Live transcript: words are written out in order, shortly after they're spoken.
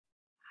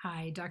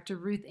Hi, Dr.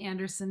 Ruth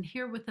Anderson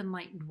here with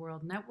Enlightened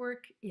World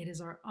Network. It is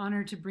our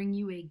honor to bring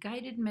you a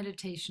guided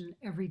meditation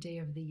every day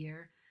of the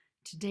year.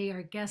 Today,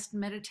 our guest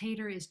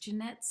meditator is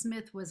Jeannette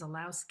Smith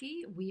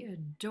Wesolowski. We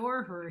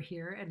adore her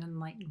here at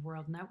Enlightened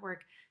World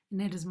Network,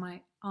 and it is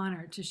my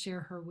honor to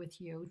share her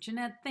with you.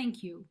 Jeannette,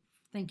 thank you.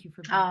 Thank you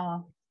for being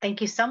Oh, thank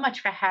you so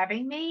much for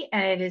having me.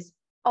 And it is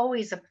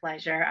always a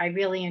pleasure. I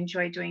really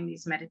enjoy doing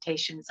these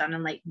meditations on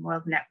Enlightened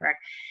World Network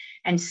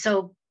and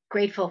so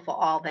grateful for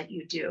all that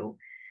you do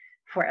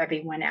for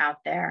everyone out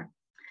there.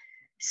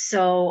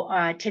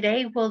 So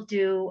today we'll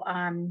do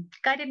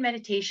guided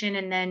meditation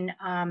and then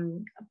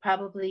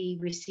probably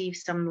receive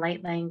some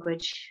light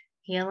language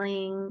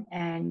healing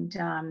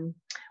and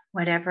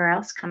whatever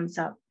else comes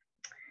up.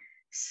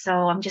 So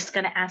I'm just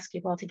going to ask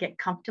you all to get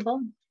comfortable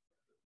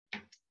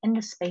in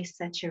the space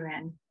that you're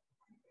in.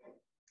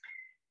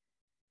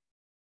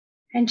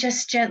 And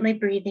just gently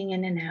breathing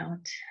in and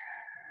out.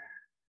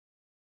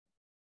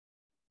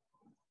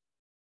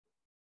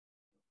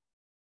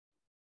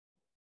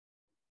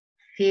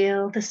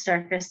 Feel the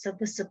surface of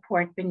the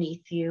support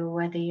beneath you,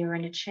 whether you're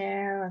in a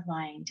chair or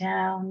lying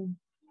down.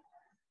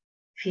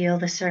 Feel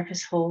the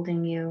surface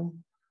holding you.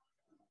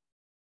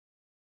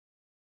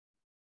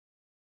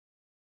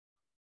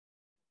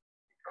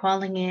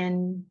 Calling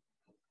in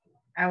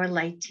our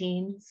light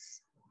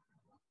teams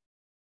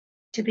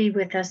to be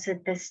with us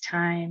at this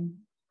time.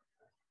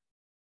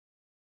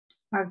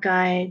 Our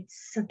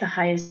guides at the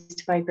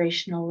highest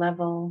vibrational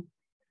level.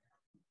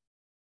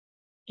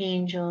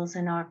 Angels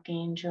and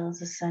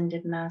archangels,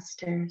 ascended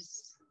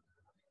masters.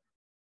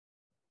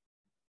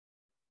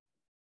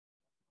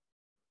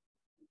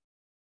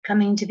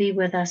 Coming to be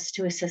with us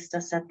to assist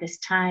us at this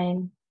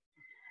time.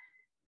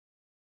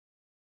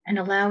 And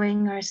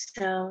allowing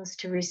ourselves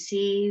to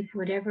receive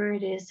whatever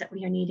it is that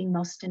we are needing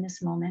most in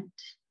this moment.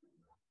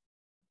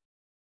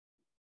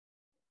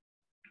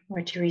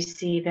 Or to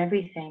receive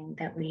everything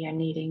that we are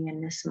needing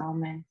in this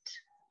moment.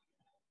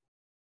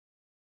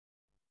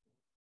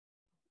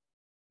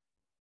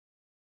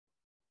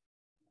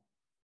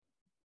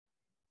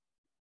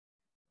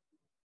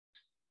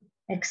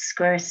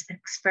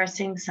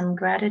 Expressing some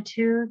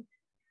gratitude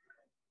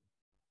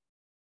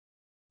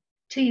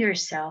to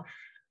yourself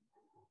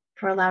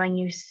for allowing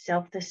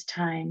yourself this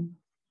time.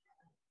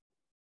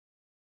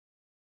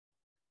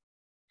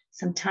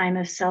 Some time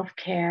of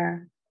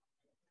self-care.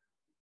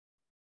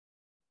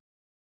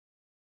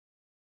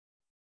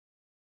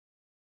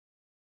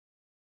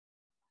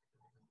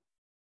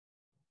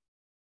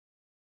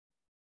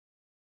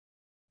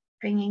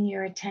 Bringing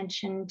your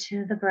attention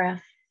to the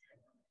breath.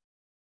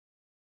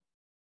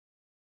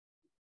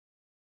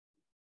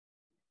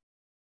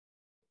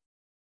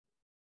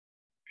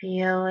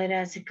 Feel it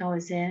as it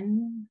goes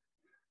in.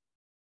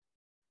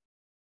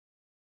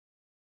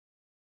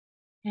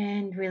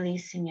 And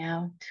releasing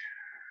out.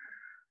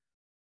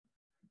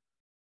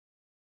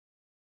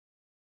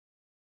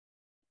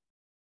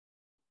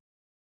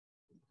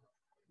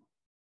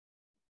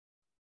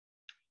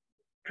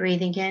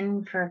 Breathing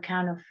in for a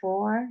count of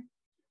 4.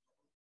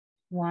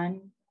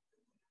 1,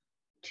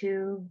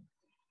 2,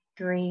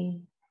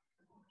 3,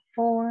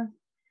 4.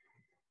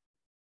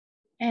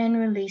 And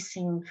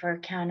releasing for a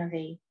count of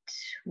 8.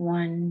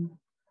 1,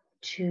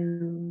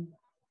 2,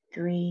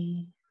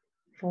 3,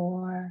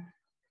 4,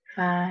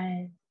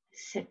 5,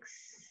 6,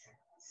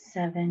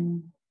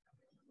 7,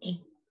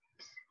 8.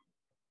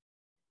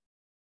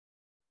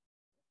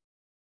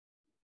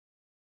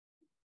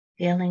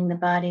 Feeling the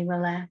body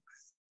relax.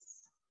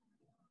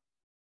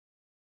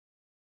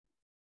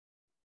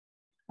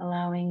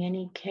 Allowing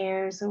any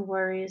cares or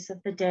worries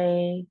of the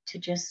day to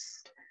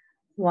just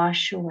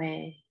wash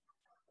away.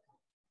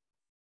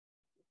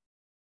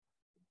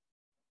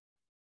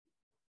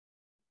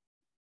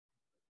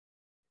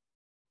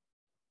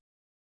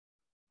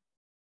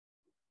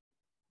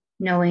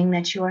 Knowing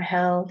that you are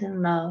held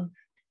in love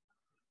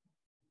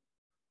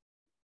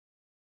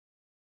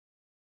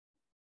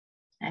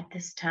at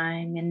this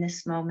time, in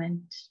this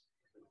moment.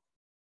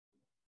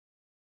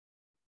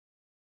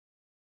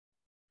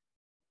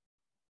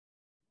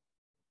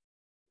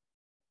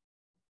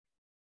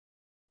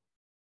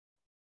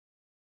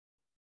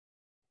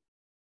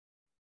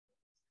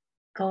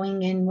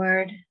 Going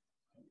inward.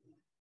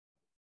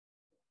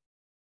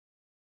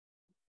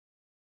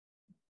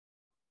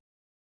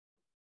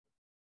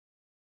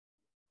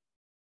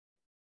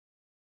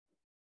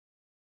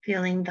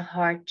 Feeling the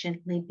heart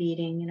gently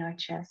beating in our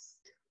chest.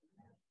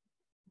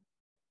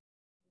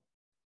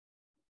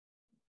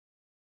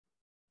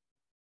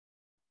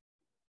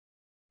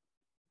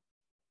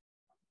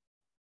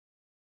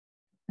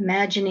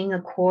 Imagining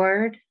a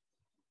cord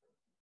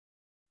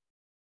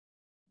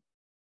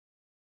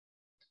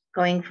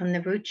going from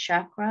the root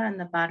chakra and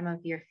the bottom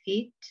of your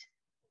feet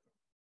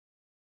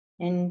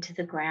into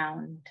the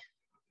ground.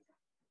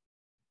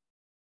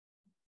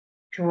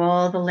 Through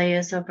all the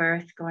layers of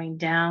earth, going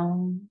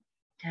down,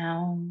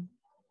 down,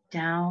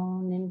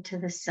 down into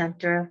the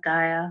center of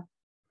Gaia.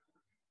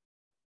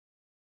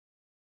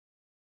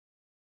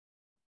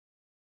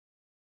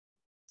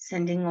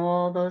 Sending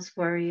all those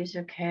worries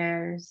or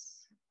cares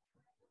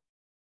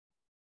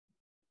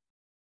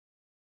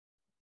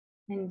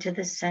into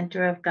the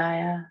center of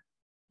Gaia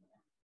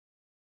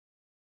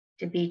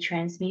to be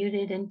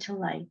transmuted into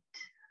light.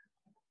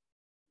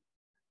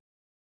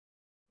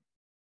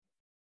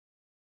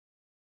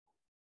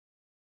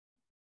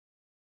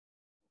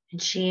 And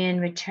she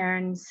in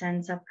return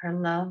sends up her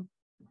love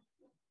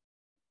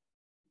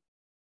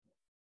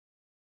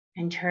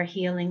and her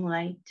healing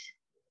light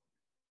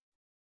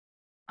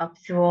up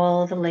through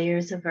all the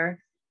layers of earth,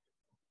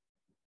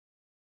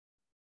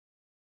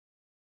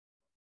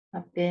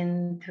 up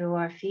in through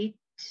our feet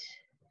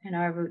and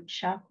our root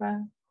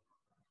chakra.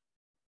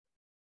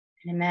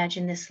 And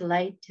imagine this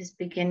light is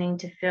beginning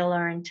to fill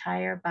our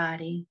entire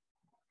body.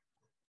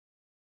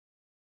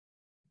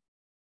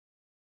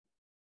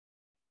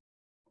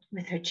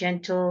 With her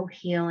gentle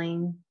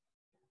healing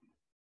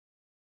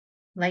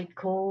light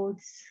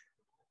codes,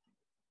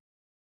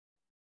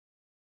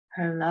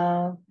 her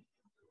love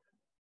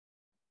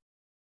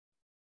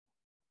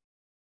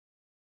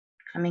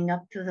coming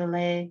up through the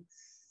legs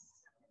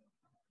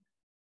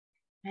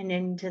and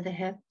into the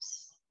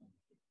hips,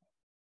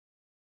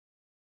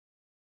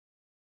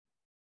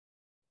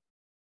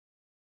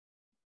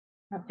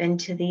 up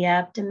into the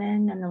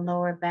abdomen and the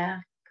lower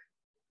back,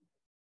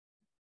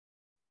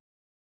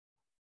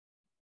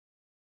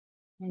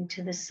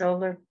 into the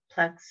solar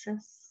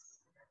plexus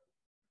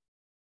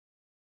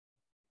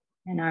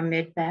and our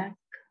mid-back,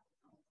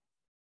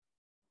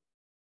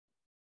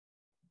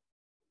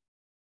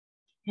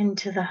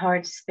 into the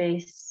heart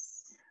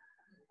space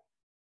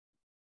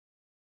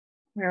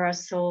where our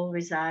soul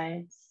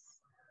resides,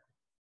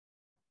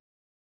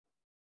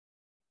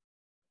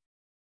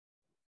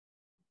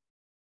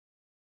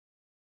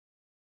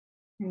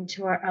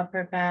 into our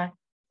upper back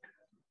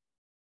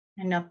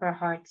and upper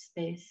heart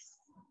space.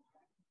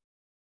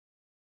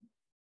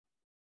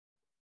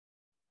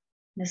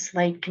 This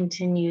light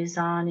continues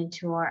on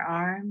into our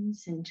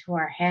arms, into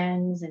our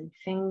hands and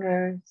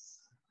fingers,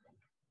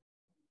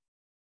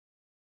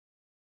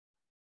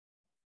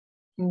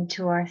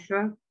 into our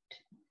throat,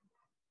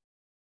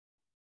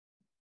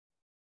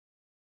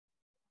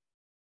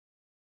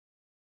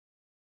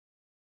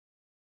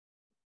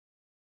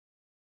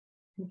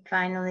 and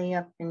finally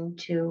up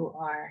into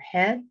our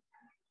head,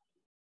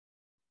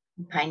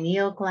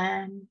 pineal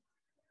gland,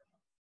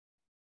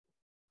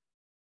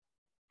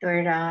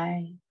 third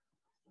eye,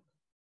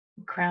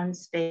 crown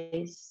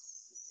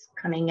space,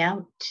 coming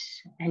out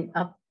and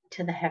up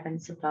to the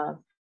heavens above.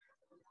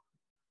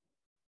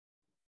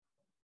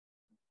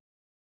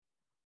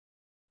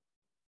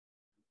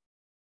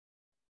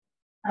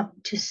 Up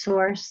to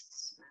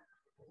source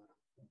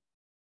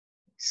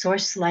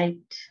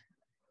light,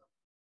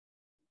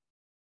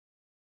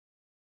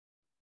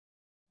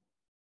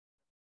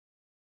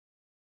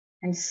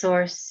 and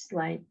source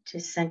light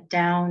is sent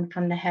down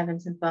from the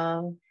heavens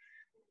above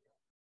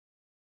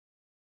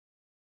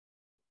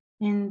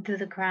in through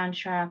the crown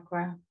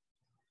chakra,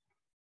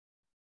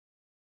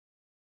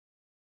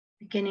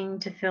 beginning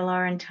to fill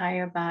our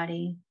entire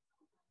body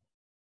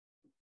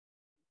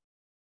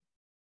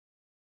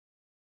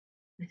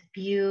with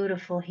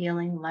beautiful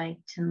healing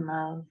light and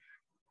love.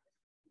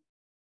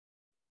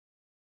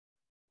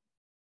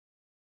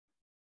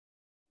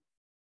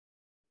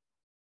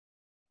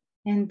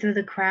 In through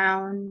the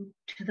crown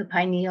to the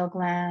pineal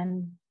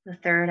gland, the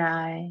third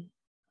eye,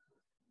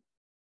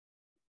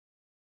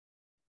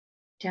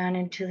 down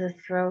into the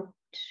throat,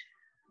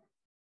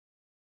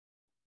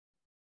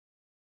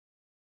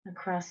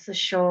 across the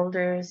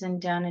shoulders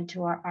and down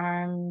into our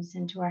arms,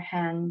 into our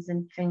hands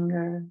and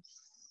fingers.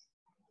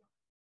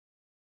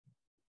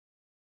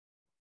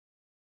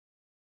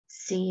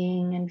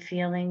 Seeing and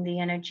feeling the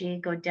energy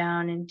go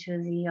down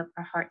into the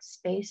upper heart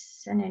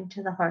space and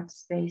into the heart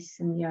space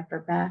in the upper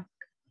back.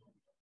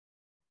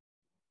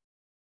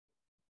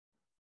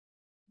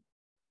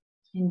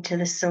 Into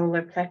the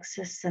solar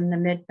plexus and the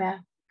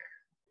mid-back.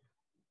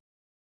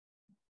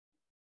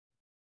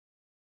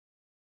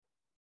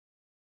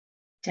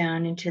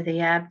 Down into the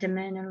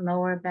abdomen and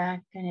lower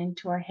back and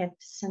into our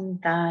hips and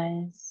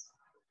thighs.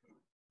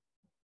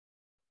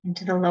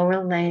 Into the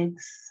lower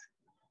legs.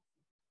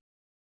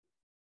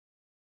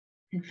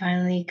 And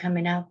finally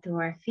coming out through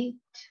our feet.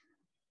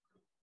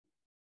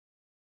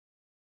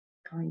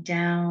 Going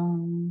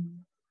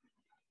down,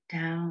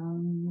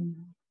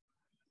 down,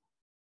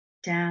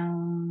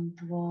 down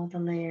through all the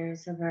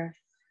layers of earth.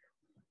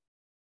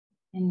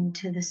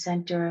 Into the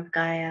center of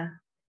Gaia.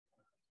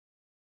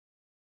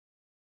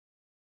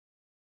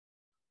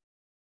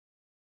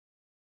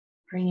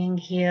 Bringing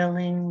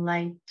healing,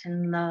 light,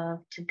 and love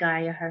to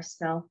Gaia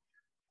herself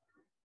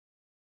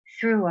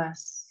through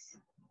us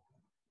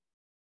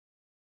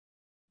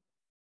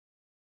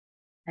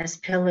as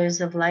pillars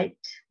of light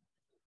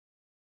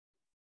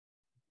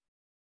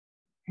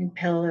and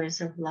pillars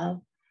of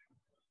love.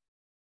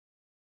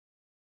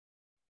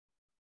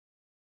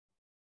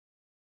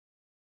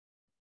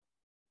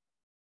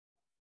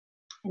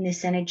 And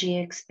this energy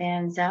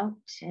expands out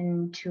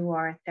into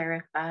our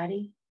etheric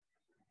body.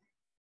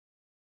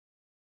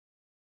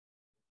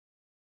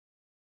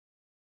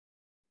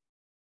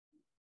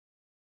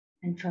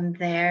 And from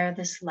there,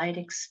 this light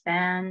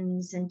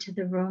expands into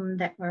the room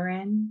that we're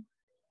in,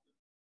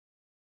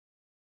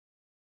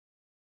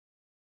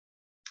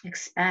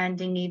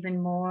 expanding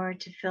even more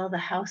to fill the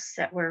house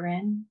that we're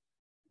in.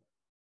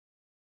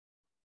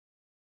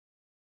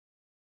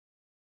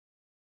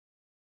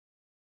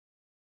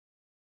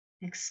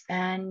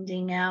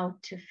 Expanding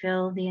out to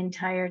fill the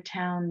entire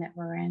town that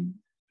we're in.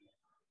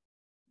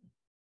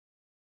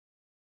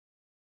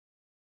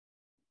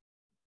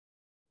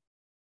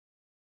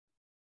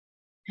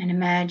 And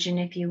imagine,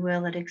 if you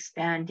will, it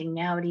expanding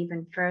out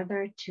even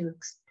further to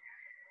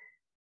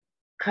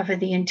cover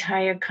the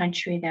entire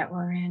country that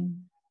we're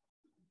in.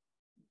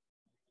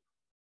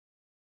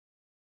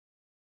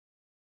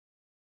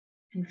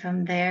 And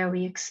from there,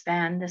 we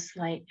expand this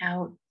light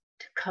out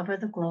to cover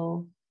the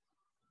globe,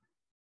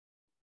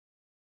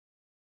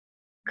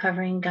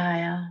 covering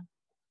Gaia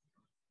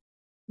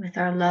with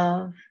our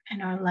love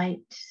and our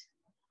light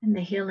and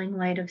the healing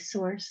light of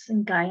Source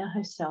and Gaia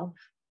herself,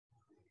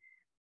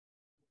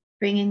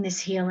 bringing this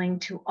healing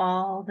to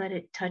all that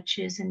it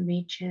touches and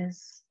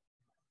reaches,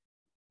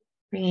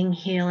 bringing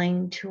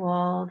healing to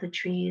all the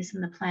trees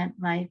and the plant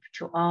life,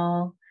 to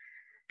all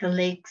the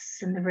lakes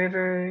and the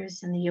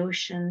rivers and the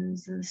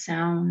oceans and the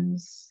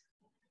sounds,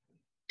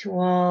 to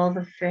all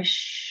the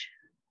fish,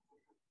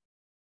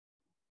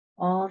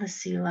 all the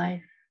sea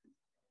life,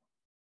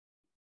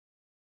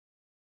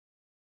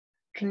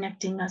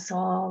 connecting us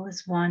all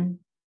as one.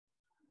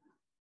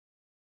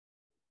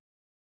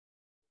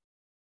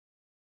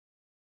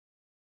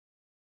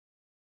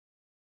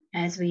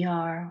 As we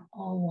are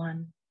all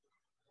one.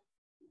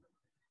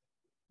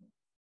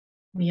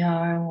 We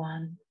are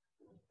one.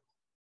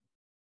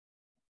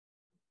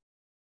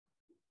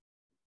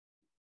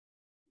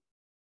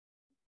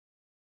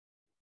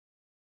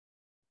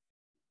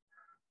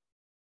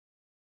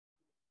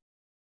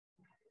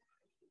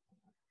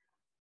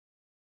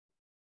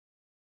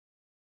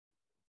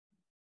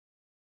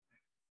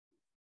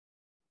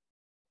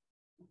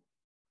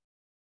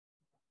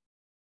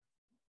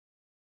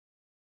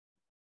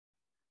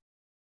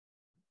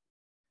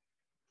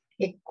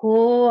 E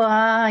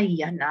koa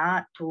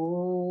iana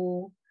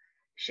tō,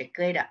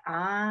 shekera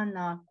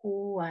ana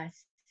koa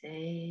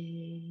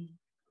se.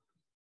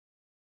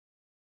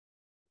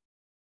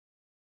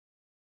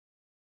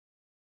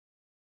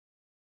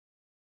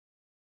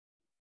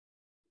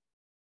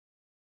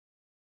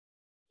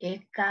 E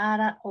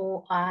kara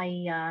o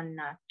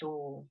aiana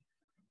tō.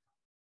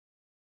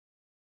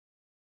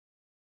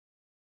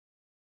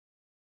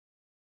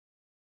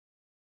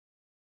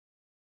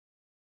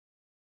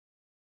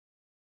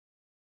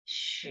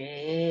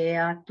 She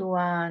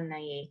atua na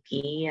e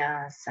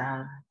kia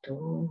sa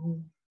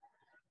tō.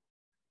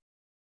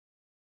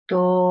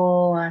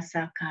 Tō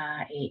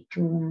asaka e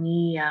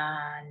tumi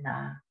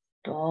ana.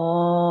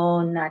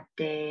 Tōna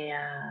te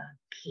a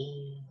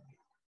ki.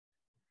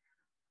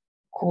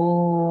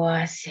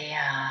 Ko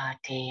sea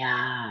te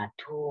a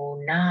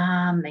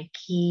tūna me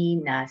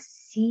ki na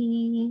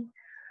si.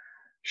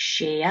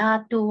 She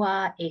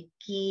atua e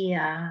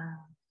kia.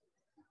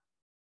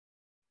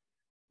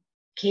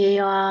 Ke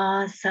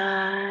a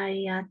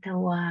sai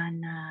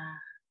atawana.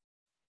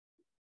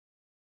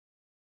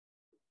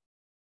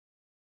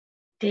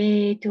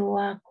 Te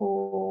tua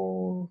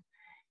ko.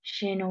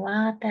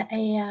 Shenoata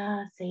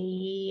ea se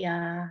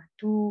ia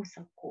tu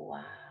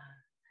sakua.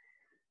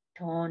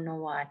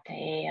 Tono ata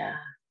ea.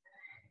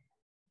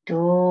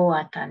 Do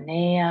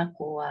atanea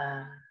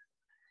kua.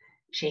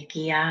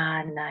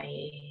 Shekiana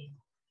e.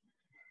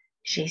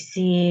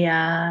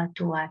 Shesia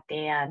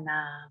tuatea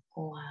na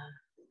kua.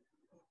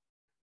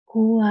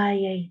 Kua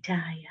ye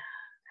taya.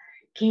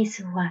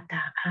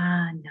 Kisuata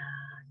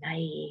ana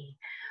nai.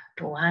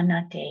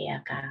 Tuana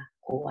tea ka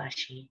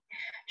kuashi.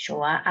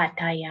 Shoa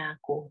ataya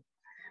ku.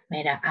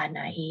 Mera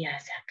ana ia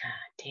saka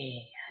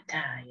te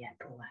ataya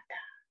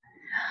tuata.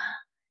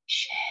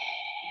 She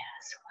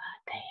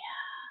aswatea.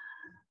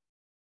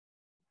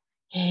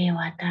 E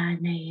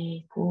watane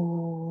e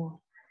ku.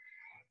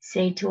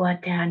 Se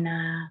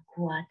tuatana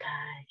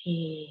kuata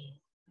e.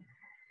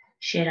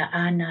 Shera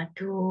ana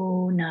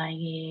tu na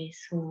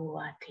Yesu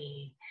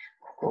ati.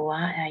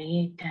 Kukua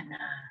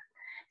aitana.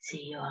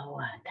 Si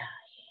wata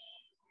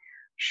e.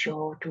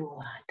 Shotu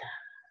wata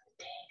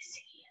te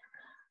si.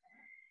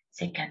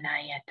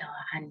 Sekanaya to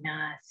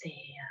ana se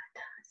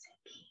ata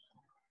seki.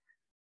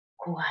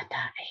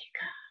 Kuata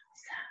eka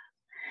sa.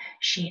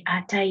 Shi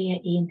ataya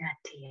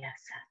inatia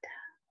sata.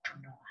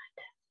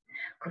 Tunuata.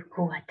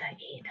 Kukuata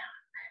ina.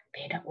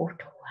 Peda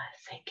otoa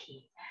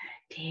seki.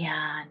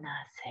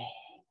 Tiana se.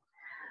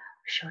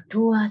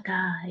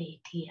 Shotuata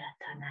etia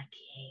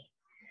tanaki.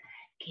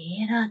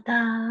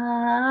 Kirata.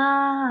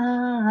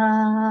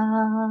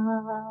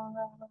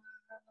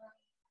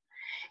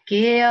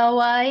 Kia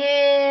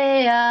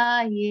wae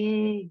a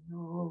ye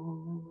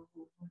no.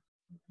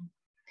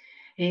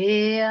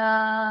 Ea.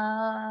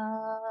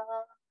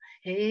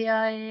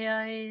 Ea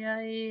ea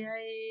ea ea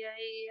ea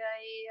ea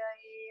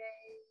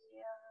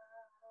ea.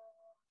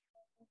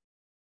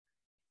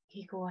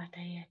 Hiko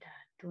ata eta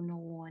tuno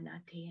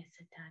wana te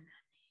satana.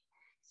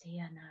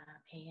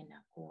 Siana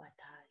Pena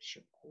Kuata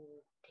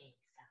Shuku Te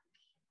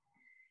Saki.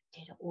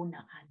 Te Una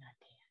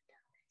Anatea.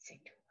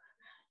 Setua.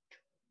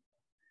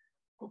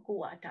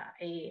 Kukuata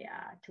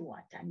Ea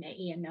Tuata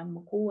Neina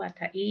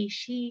Mukuata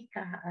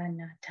Ishika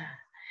Anata.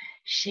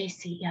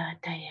 Shesi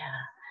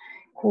Ataya.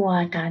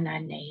 Kuata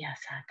Nanea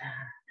Sata.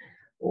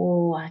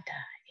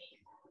 Uata.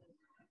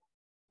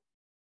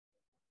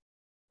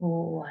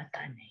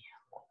 Uata Nea.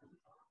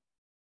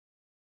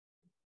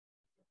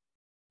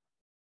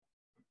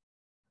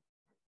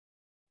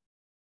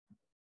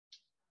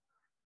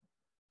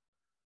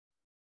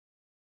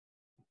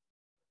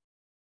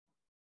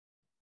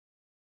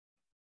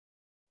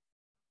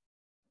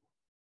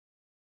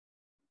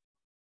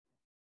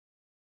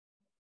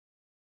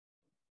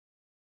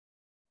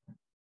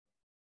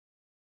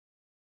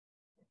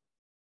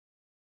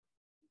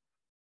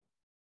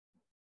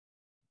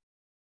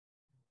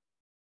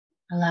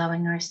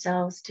 Allowing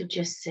ourselves to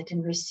just sit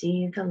and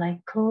receive the light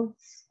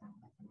codes.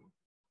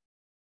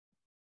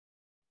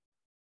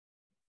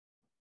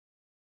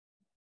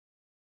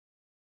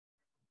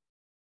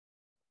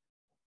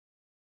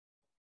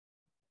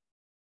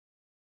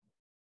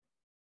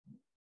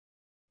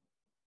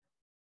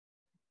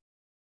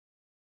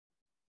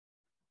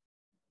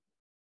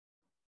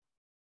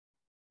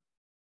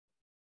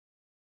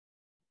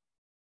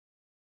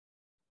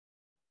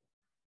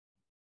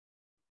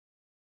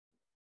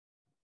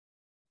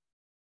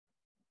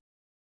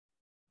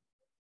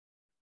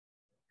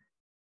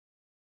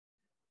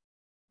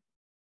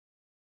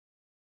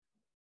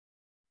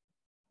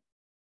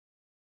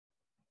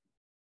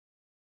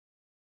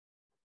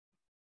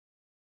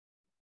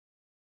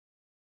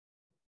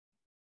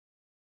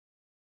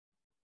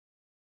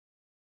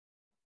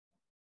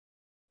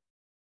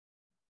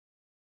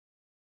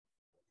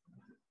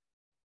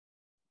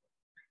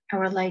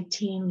 Our light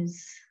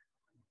teams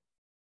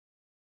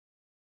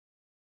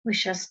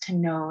wish us to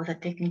know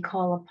that they can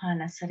call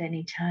upon us at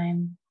any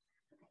time.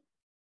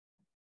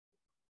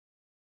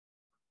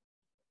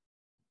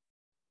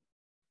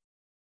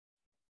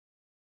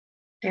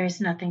 There is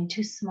nothing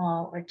too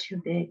small or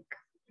too big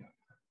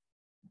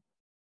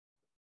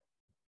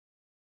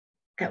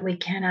that we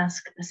can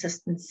ask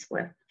assistance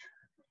with.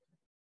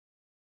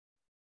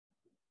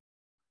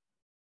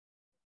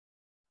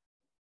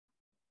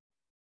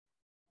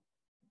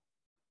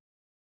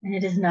 And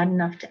it is not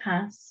enough to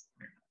ask,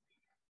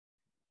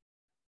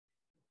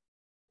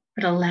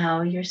 but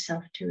allow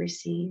yourself to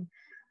receive.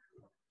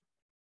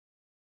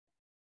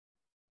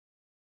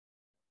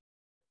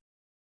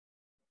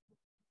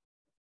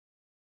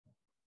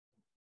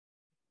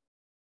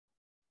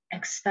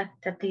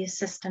 Expect that the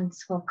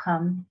assistance will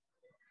come,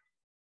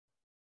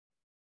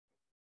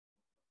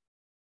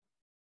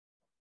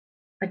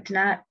 but do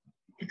not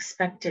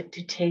expect it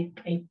to take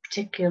a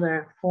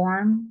particular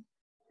form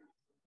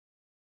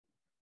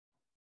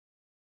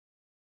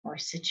or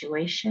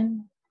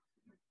situation.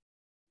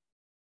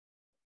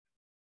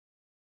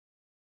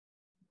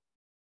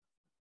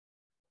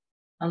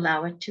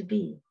 Allow it to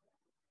be.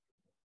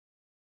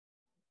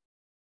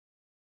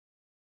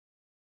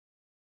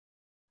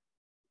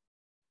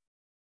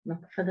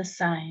 Look for the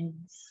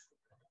signs.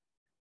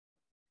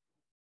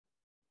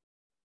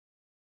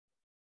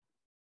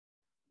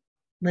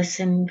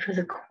 Listen for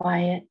the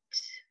quiet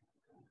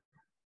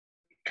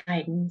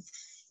guidance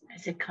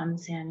as it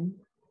comes in.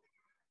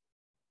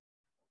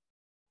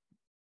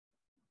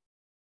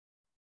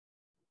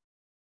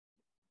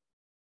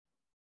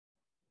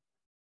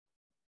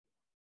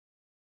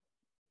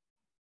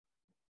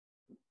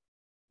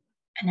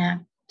 And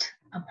act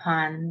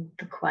upon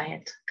the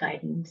quiet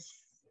guidance.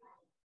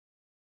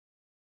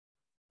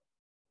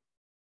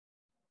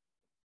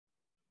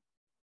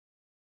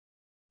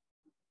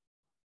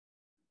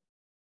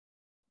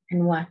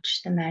 And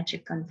watch the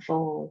magic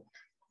unfold.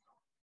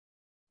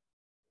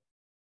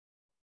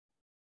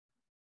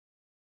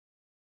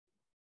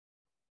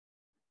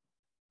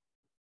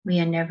 We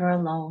are never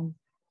alone.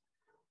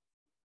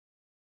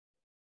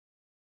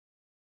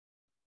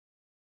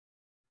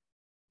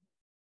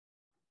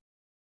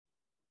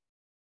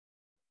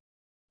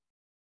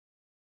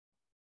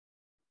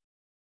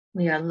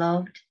 We are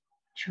loved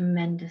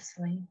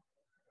tremendously.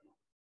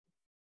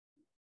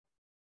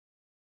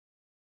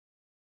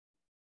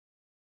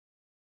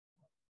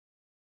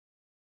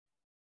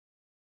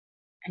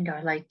 And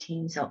our light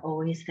teams are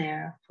always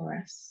there for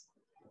us.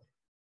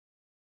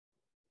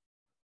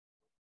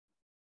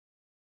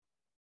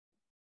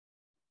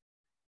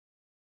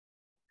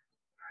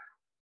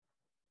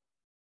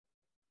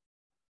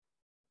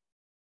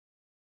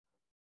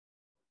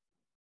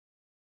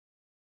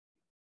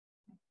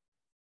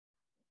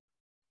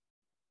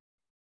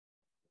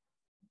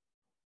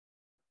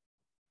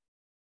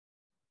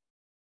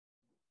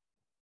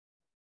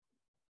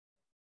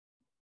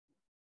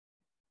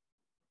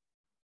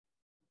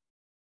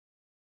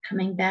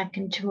 Coming back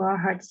into our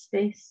heart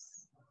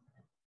space.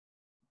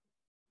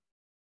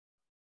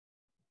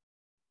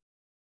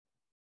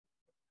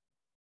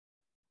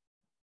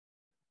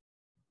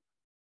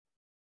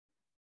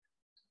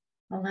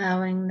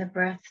 Allowing the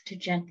breath to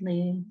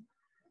gently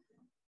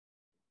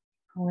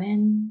Go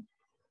in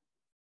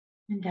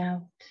and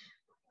out,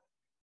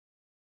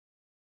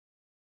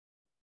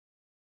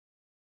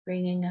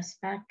 bringing us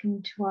back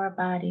into our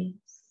bodies.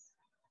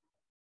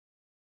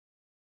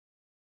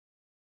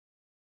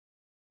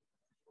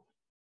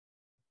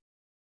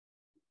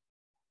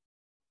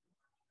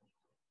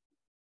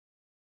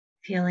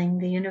 Feeling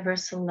the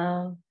universal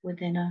love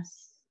within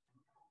us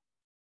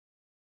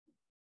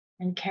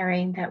and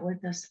carrying that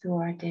with us through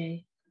our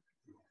day.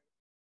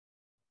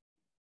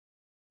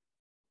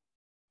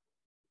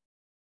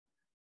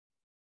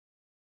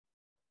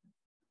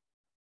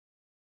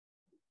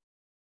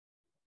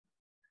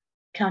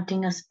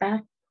 Counting us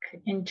back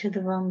into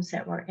the rooms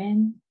that we're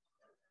in.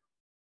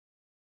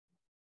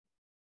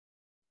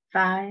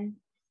 5,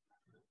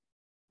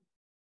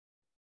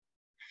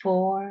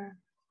 4,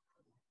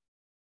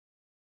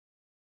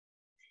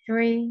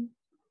 3,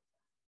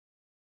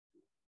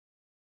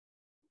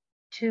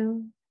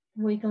 2,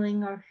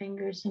 wiggling our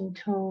fingers and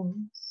toes.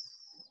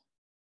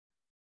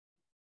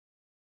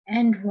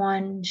 And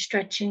 1,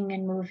 stretching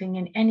and moving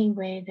in any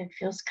way that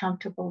feels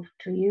comfortable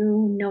to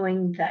you,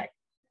 knowing that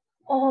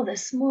all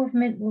this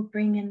movement will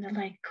bring in the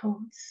light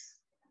codes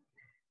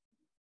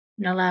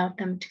and allow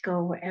them to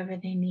go wherever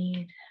they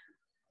need.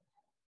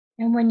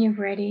 And when you're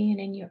ready and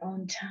in your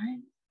own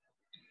time,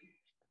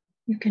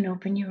 you can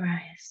open your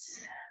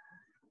eyes.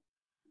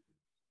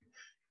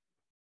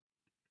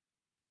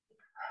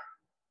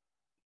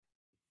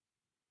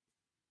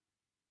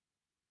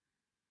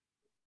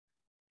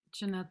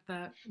 Jeanette,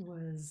 that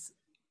was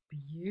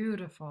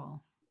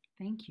beautiful.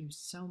 Thank you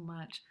so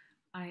much.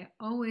 I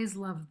always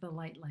love the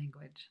light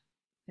language.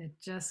 It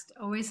just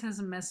always has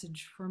a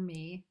message for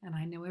me, and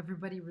I know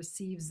everybody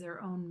receives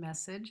their own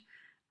message.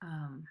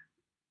 Um,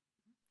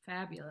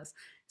 Fabulous.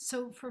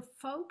 So, for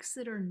folks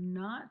that are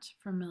not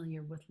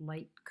familiar with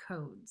light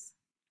codes,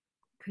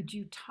 could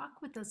you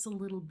talk with us a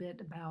little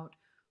bit about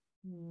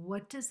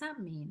what does that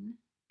mean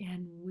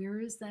and where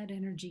is that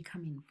energy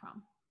coming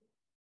from?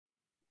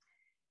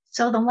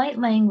 So the light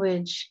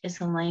language is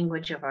the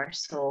language of our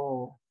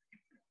soul,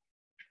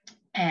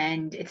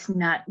 and it's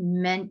not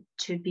meant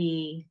to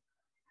be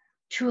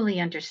truly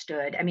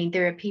understood. I mean,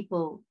 there are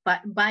people by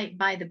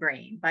the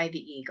brain, by the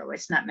ego.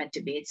 It's not meant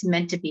to be. It's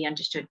meant to be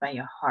understood by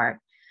your heart.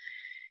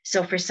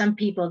 So for some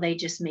people, they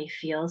just may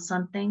feel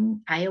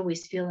something. I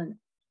always feel an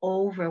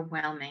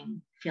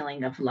overwhelming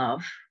feeling of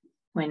love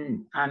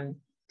when I'm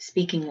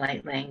speaking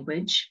light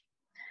language.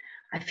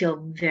 I feel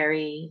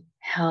very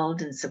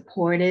held and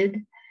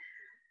supported.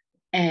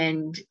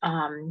 And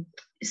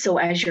so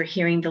as you're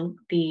hearing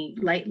the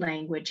light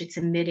language, it's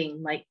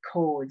emitting light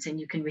codes, and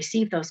you can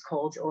receive those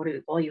codes, or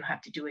all you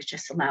have to do is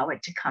just allow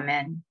it to come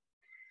in.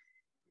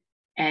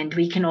 And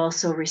we can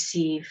also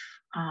receive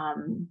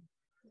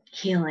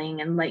healing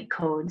and light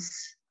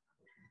codes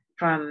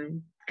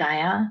from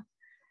Gaia.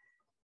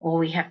 All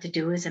we have to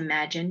do is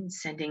imagine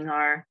sending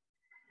our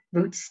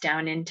roots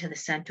down into the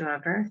center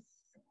of Earth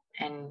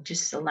and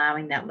just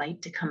allowing that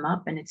light to come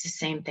up. And it's the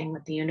same thing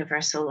with the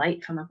universal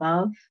light from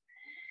above.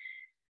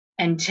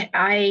 And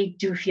I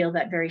do feel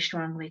that very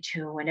strongly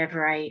too.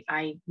 Whenever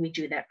we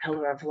do that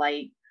pillar of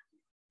light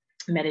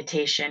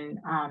meditation,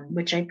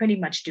 which I pretty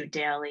much do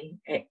daily,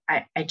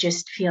 I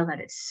just feel that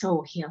it's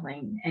so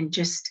healing, and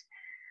just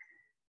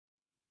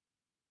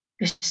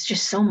there's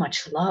just so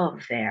much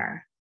love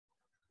there,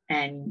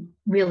 and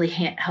really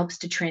helps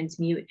to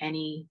transmute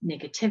any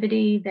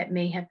negativity that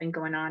may have been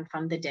going on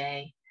from the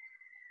day.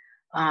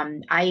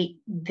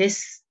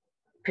 This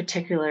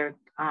particular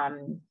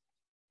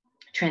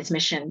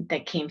transmission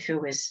that came through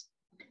was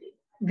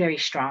very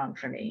strong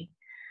for me.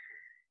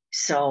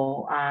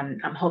 So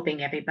I'm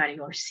hoping everybody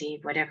will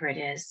receive whatever it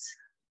is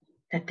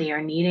that they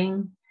are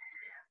needing.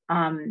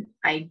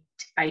 I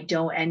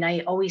don't, and I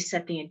always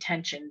set the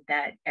intention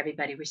that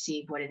everybody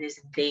receive what it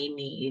is they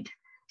need.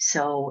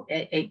 So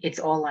it's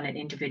all on an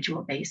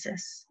individual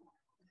basis.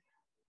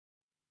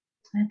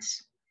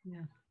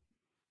 Yeah,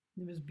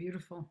 it was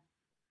beautiful.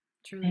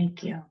 Truly.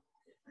 Thank you.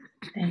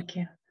 Thank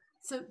you.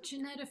 So,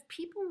 Jeanette, if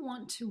people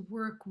want to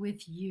work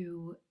with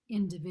you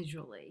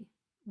individually,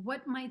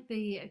 what might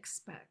they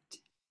expect?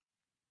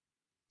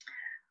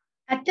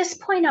 At this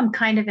point, I'm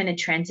kind of in a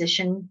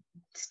transition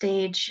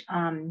stage.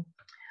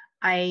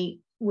 I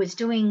was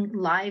doing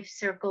live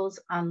circles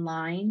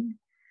online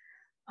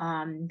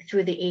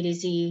through the A to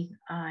Z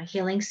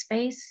healing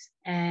space,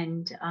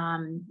 and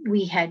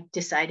we had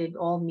decided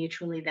all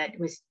mutually that it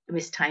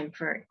was time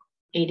for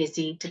A to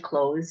Z to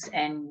close,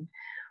 and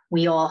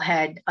we all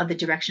had other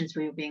directions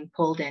we were being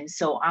pulled in.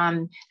 So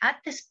at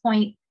this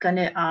point,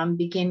 gonna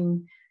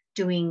begin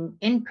doing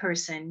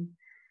in-person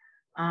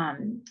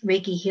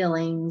Reiki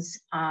healings.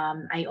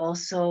 I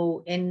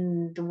also,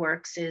 in the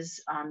works,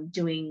 is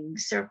doing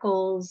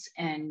circles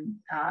and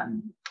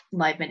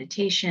live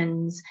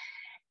meditations,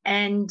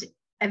 and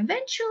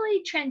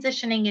eventually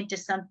transitioning into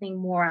something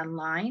more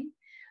online.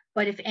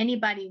 But if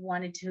anybody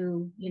wanted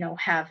to,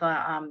 have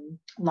a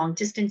long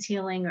distance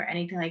healing or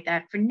anything like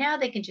that, for now,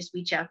 they can just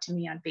reach out to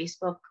me on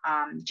Facebook,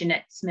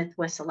 Jeannette Smith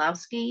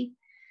Wesolowski.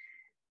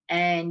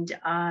 And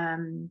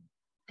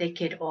they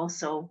could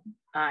also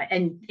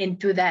and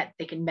through that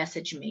they can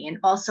message me. And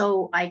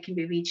also I can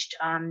be reached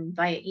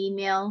via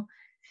email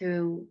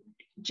through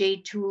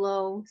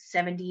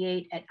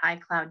jtullo78 at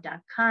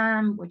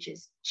icloud.com, which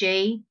is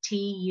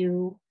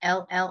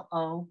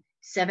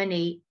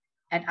JTULLO78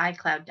 at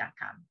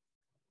icloud.com.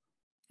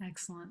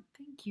 Excellent.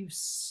 Thank you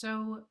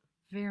so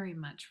very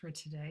much for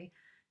today.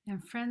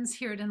 And friends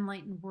here at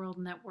Enlightened World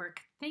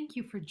Network, thank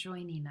you for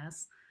joining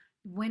us.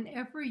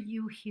 Whenever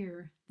you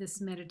hear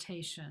this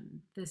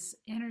meditation, this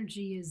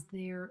energy is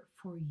there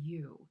for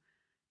you.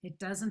 It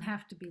doesn't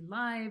have to be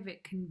live,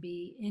 it can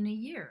be in a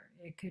year,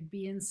 it could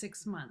be in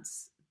 6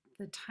 months.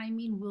 The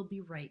timing will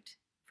be right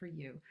for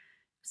you.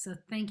 So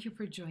thank you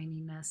for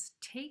joining us.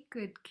 Take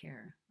good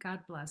care. God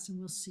bless, and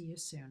we'll see you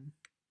soon.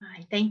 All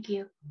right, thank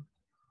you.